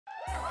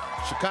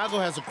Chicago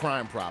has a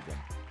crime problem.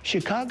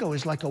 Chicago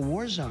is like a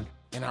war zone.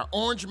 And our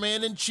orange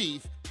man in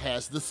chief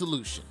has the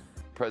solution.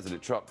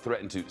 President Trump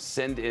threatened to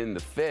send in the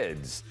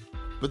feds.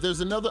 But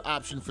there's another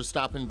option for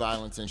stopping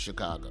violence in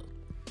Chicago: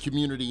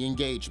 community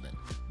engagement.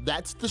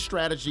 That's the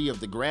strategy of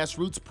the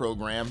grassroots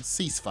program,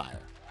 Ceasefire.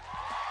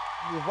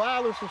 The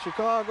violence in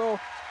Chicago,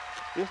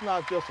 it's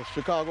not just a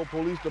Chicago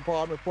Police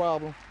Department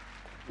problem,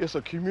 it's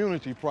a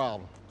community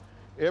problem.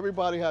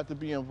 Everybody has to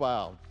be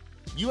involved.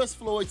 U.S.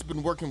 Floyd's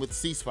been working with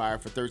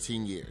Ceasefire for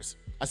 13 years.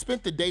 I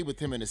spent the day with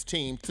him and his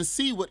team to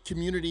see what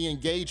community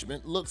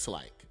engagement looks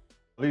like.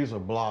 These are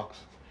blocks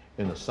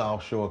in the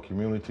South Shore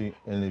community,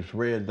 and these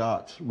red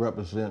dots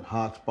represent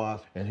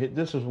hotspots, and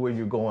this is where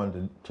you're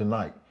going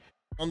tonight.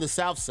 On the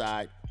South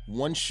Side,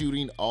 one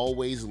shooting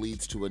always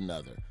leads to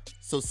another.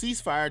 So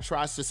Ceasefire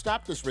tries to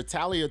stop this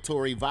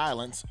retaliatory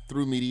violence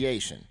through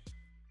mediation.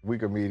 We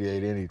can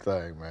mediate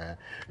anything, man.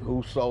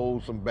 Who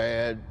sold some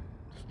bad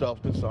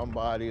stuff to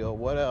somebody or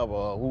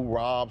whatever, who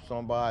robbed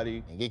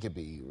somebody. It could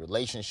be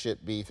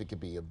relationship beef, it could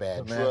be a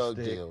bad drug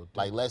deal.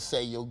 Like, let's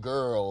say your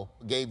girl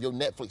gave your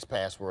Netflix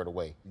password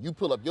away. You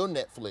pull up your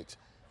Netflix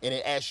and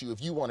it asks you if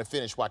you want to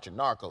finish watching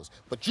Narcos.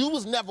 But you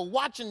was never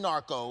watching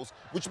Narcos,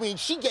 which means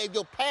she gave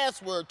your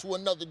password to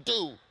another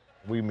dude.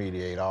 We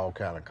mediate all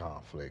kind of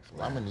conflicts,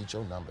 man. I'm gonna need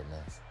your number,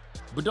 man.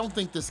 But don't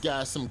think this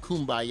guy's some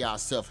kumbaya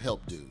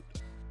self-help dude.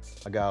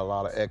 I got a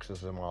lot of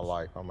exes in my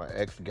life. I'm an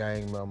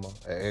ex-gang member,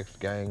 an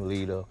ex-gang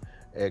leader,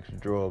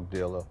 ex-drug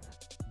dealer.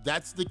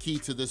 That's the key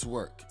to this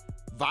work.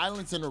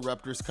 Violence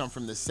interrupters come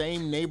from the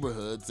same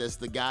neighborhoods as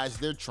the guys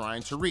they're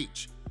trying to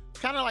reach.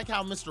 Kind of like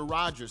how Mr.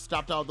 Rogers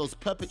stopped all those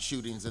puppet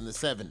shootings in the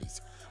 70s.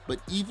 But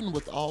even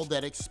with all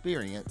that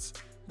experience,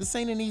 this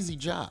ain't an easy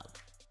job.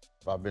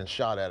 I've been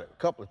shot at it a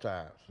couple of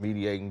times,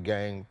 mediating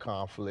gang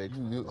conflicts.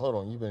 Hold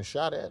on, you've been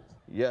shot at?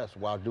 Yes,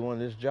 while doing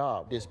this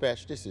job.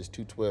 Dispatch, this is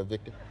 212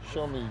 Victor.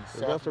 Show me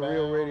That's a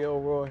real radio,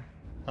 Roy.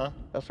 Huh?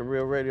 That's a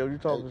real radio. You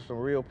talking to some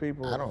real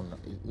people? I don't know.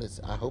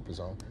 Listen, I hope it's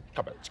on.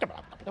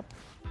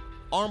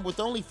 Armed with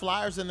only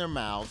flyers in their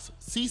mouths,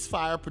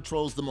 Ceasefire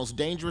patrols the most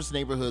dangerous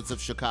neighborhoods of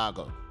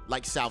Chicago,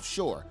 like South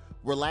Shore,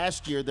 where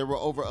last year there were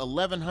over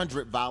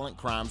 1,100 violent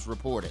crimes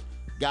reported.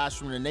 Guys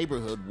from the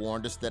neighborhood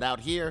warned us that out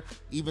here,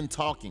 even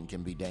talking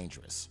can be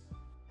dangerous.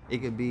 It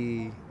could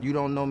be, you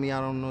don't know me,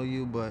 I don't know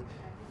you, but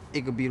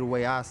it could be the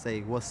way I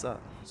say, what's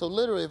up? So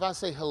literally, if I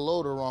say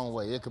hello the wrong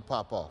way, it could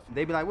pop off.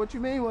 They be like, what you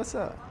mean, what's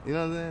up? You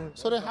know what I'm saying?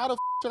 So then how the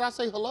should I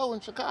say hello in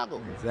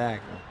Chicago?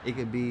 Exactly. It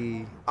could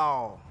be,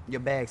 oh,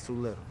 your bag's too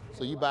little.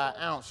 So you buy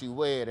an ounce, you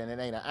weigh it, and it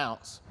ain't an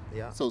ounce.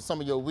 Yeah. So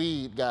some of your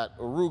weed got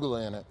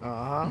arugula in it.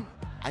 Uh-huh.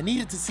 I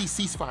needed to see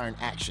Ceasefire in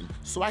action,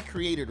 so I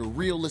created a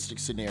realistic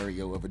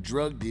scenario of a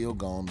drug deal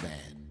gone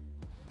bad.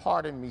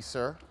 Pardon me,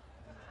 sir.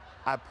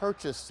 I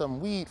purchased some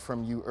weed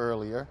from you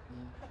earlier,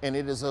 and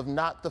it is of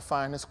not the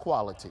finest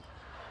quality.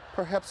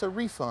 Perhaps a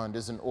refund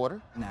is in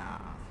order? Nah.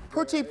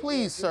 Pretty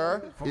please,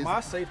 sir. For my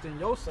safety and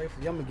your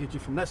safety, I'm gonna get you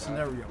from that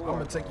scenario. I'm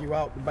gonna take you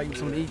out and buy you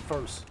something to eat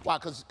first. Why,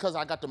 cause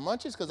I got the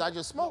munchies? Cause I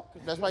just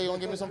smoked? That's why you gonna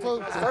give me some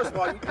food? First of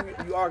all,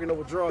 you arguing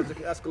over drugs, it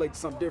can escalate to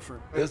something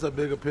different. There's a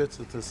bigger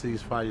picture to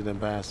Ceasefire than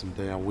buying some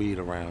damn weed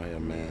around here,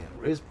 man.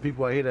 There's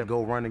people out here that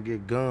go run and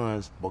get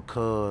guns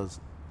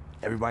because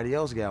everybody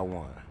else got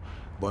one.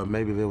 But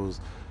maybe there was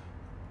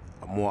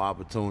more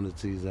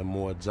opportunities and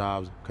more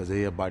jobs because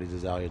everybody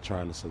just out here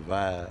trying to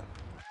survive.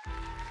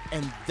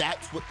 And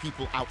that's what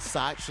people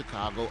outside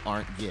Chicago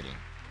aren't getting.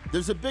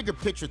 There's a bigger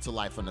picture to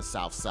life on the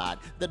South Side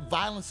that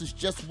violence is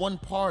just one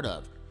part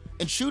of.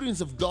 And shootings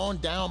have gone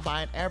down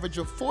by an average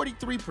of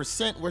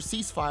 43% where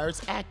Ceasefire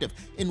is active.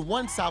 In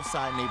one South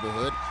Side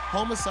neighborhood,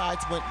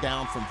 homicides went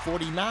down from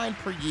 49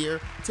 per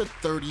year to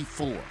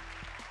 34.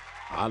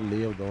 I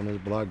lived on this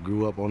block,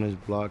 grew up on this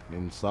block,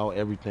 and saw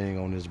everything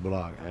on this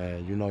block.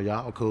 And you know,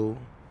 y'all cool.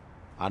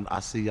 I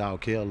see y'all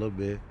care a little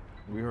bit.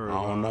 We heard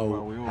I don't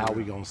know how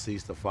we gonna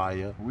cease the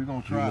fire. We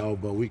gonna try. You know,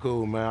 but we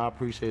cool, man. I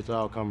appreciate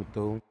y'all coming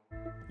through.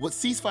 What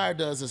Ceasefire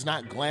does is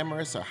not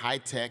glamorous or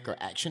high-tech or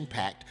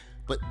action-packed,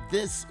 but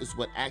this is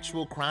what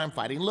actual crime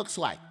fighting looks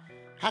like.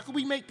 How can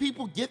we make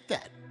people get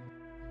that?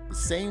 The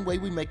same way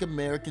we make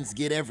Americans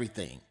get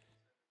everything.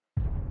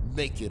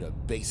 Make it a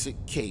basic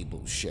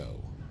cable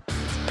show.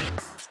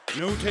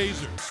 No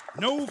tasers,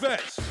 no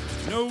vests,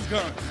 no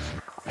guns,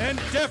 and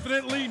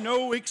definitely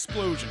no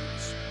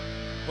explosions.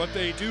 But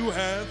they do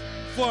have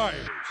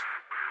flyers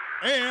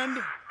and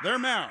their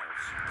mouths.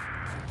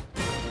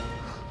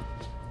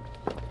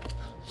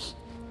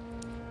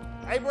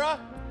 Hey, bruh,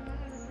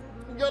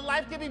 your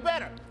life can be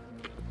better.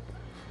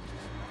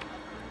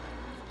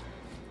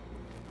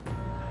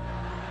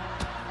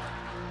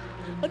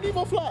 I need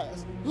more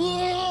flyers.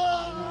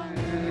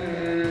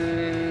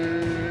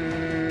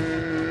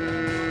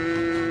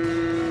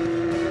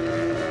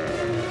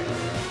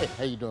 Hey,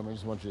 how you doing, man?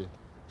 Just want you to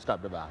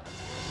stop the by.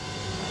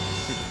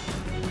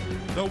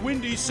 The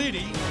Windy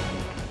City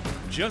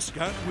just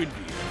got windier.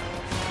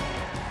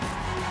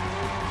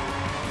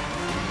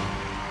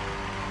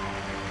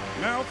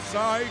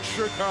 Southside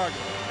Chicago.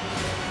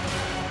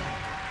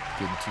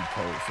 Getting too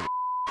cold for